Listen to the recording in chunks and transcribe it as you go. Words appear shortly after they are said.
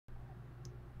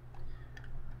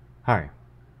Hi,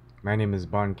 my name is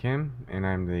Bon Kim, and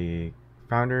I'm the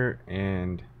founder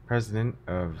and president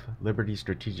of Liberty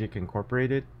Strategic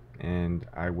Incorporated, and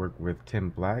I work with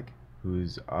Tim Black,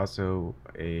 who's also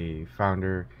a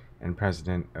founder and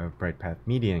president of Bright Path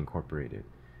Media Incorporated.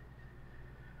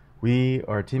 We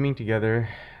are teaming together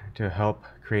to help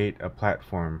create a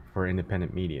platform for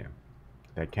independent media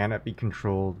that cannot be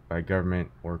controlled by government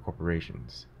or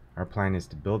corporations. Our plan is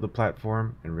to build a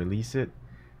platform and release it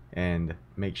and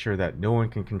make sure that no one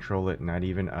can control it, not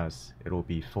even us. It'll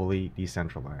be fully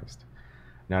decentralized.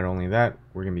 Not only that,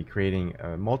 we're going to be creating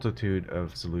a multitude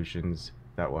of solutions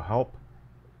that will help,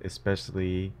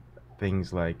 especially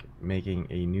things like making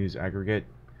a news aggregate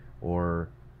or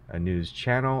a news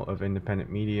channel of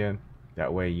independent media.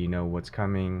 That way, you know what's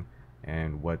coming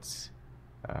and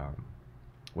um,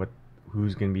 what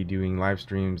who's going to be doing live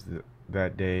streams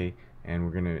that day, and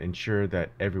we're going to ensure that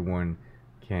everyone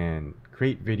can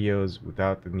create videos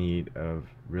without the need of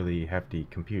really hefty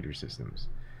computer systems.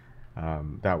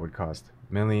 That would cost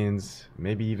millions,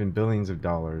 maybe even billions of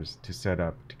dollars to set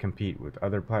up to compete with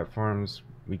other platforms.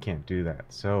 We can't do that.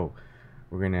 So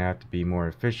we're going to have to be more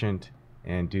efficient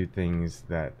and do things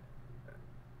that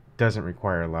doesn't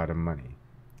require a lot of money.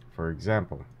 For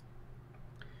example,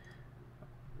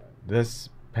 this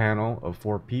panel of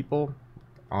 4 people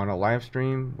on a live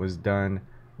stream was done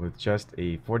with just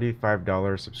a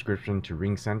 $45 subscription to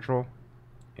Ring Central,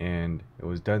 and it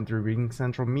was done through Ring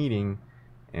Central Meeting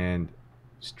and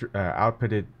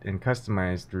outputted and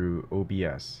customized through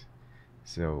OBS.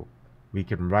 So we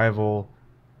can rival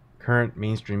current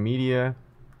mainstream media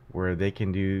where they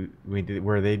do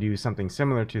something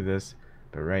similar to this,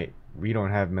 but we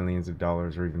don't have millions of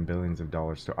dollars or even billions of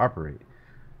dollars to operate.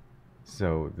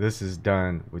 So this is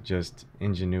done with just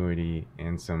ingenuity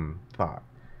and some thought.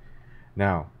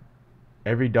 Now,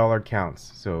 every dollar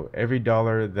counts. So every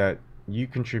dollar that you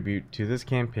contribute to this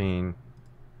campaign,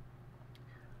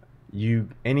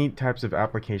 any types of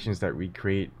applications that we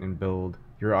create and build,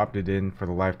 you're opted in for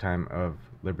the lifetime of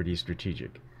Liberty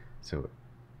Strategic. So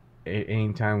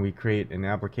anytime we create an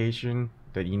application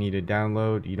that you need to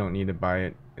download, you don't need to buy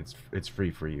it. It's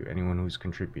free for you. Anyone who's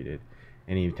contributed.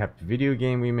 Any type of video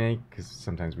game we make, because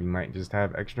sometimes we might just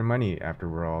have extra money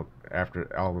after all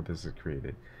of this is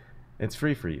created. It's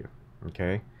free for you.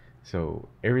 Okay, so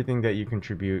everything that you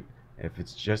contribute, if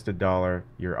it's just a dollar,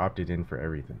 you're opted in for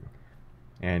everything.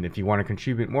 And if you want to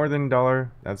contribute more than a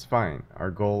dollar, that's fine.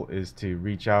 Our goal is to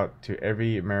reach out to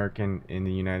every American in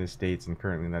the United States, and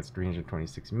currently that's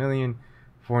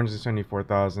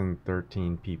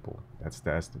 326,474,013 people. That's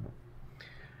the estimate.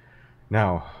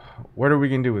 Now, what are we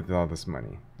gonna do with all this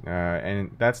money?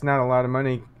 And that's not a lot of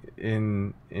money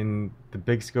in the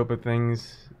big scope of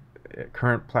things.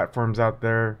 Current platforms out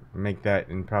there make that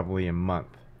in probably a month,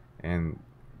 and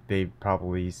they've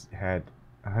probably had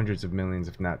hundreds of millions,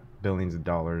 if not billions of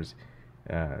dollars,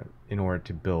 in order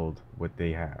to build what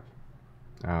they have.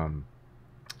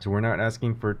 So we're not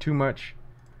asking for too much,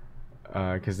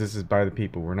 because this is by the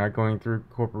people. We're not going through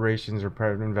corporations or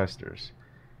private investors,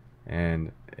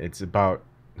 and it's about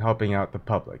helping out the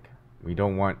public. We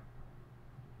don't want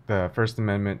the First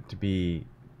Amendment to be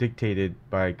dictated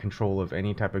by control of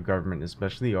any type of government,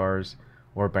 especially ours,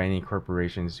 or by any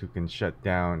corporations who can shut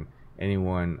down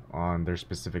anyone on their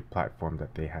specific platform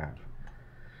that they have.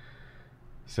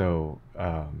 So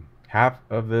half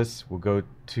of this will go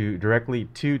directly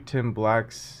to Tim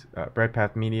Black's Bright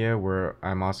Path Media, where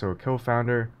I'm also a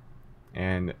co-founder,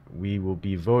 and we will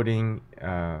be voting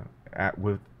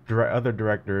with other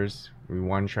directors. We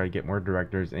want to try to get more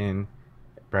directors in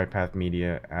Bright Path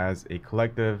Media as a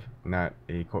collective, not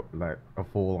like a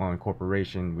full-on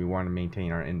corporation. We want to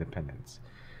maintain our independence.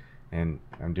 And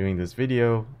I'm doing this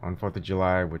video on 4th of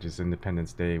July, which is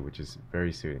Independence Day, which is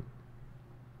very suiting.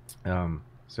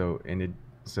 So in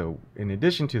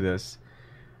addition to this,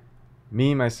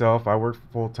 myself, I work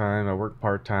full-time, I work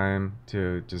part-time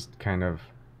to just kind of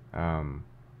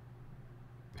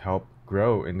help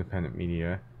grow independent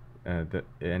media and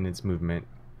its movement,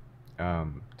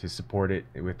 to support it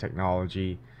with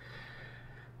technology.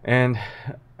 And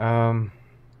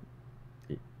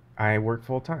I work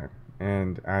full-time,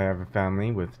 and I have a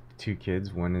family with 2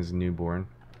 kids. One is a newborn,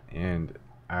 and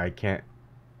I can't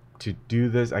do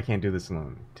this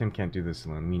alone. Tim can't do this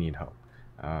alone. We need help.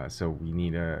 So we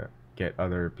need to get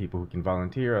other people who can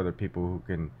volunteer, other people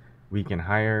we can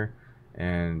hire,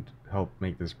 and help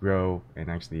make this grow and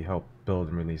actually help build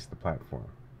and release the platform.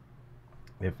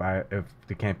 If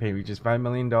the campaign reaches $5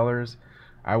 million,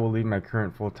 I will leave my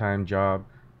current full-time job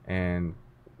and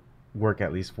work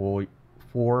at least 4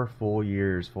 full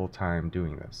years full-time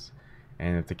doing this.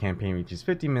 And if the campaign reaches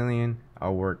 50 million,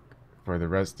 I'll work for the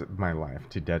rest of my life,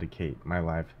 to dedicate my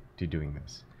life to doing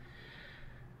this.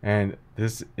 And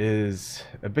this is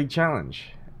a big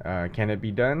challenge. Can it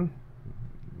be done?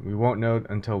 We won't know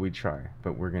until we try,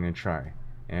 but we're going to try.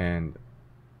 And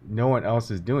no one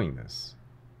else is doing this.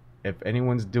 If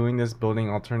anyone's doing this, building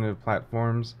alternative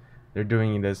platforms, they're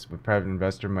doing this with private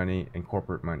investor money and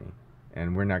corporate money.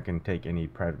 And we're not going to take any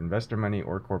private investor money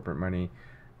or corporate money.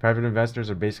 Private investors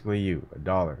are basically you,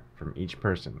 $1 from each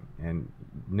person. And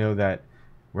know that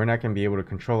we're not going to be able to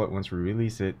control it once we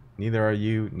release it. Neither are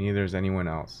you, neither is anyone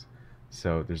else.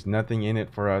 So there's nothing in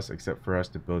it for us except for us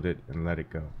to build it and let it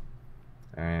go.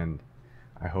 And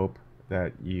I hope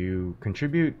that you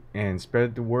contribute and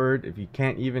spread the word. If you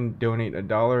can't even donate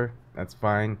 $1, that's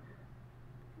fine.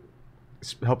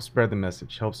 Help spread the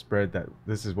message. Help spread that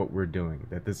this is what we're doing,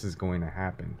 that this is going to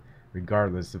happen,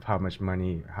 regardless of how much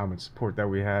money, how much support that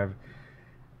we have.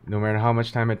 No matter how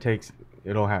much time it takes,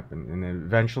 it'll happen. And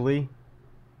eventually,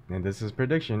 and this is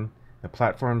prediction, the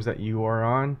platforms that you are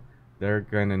on, they're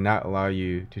going to not allow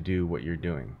you to do what you're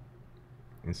doing.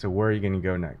 And so where are you going to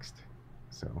go next?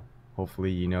 So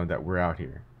hopefully you know that we're out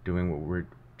here doing what we're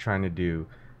trying to do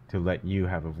to let you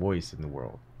have a voice in the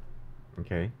world.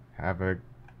 Okay? Have a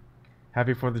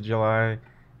happy 4th of July.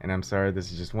 And I'm sorry,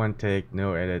 this is just one take,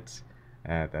 no edits.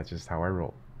 That's just how I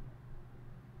roll.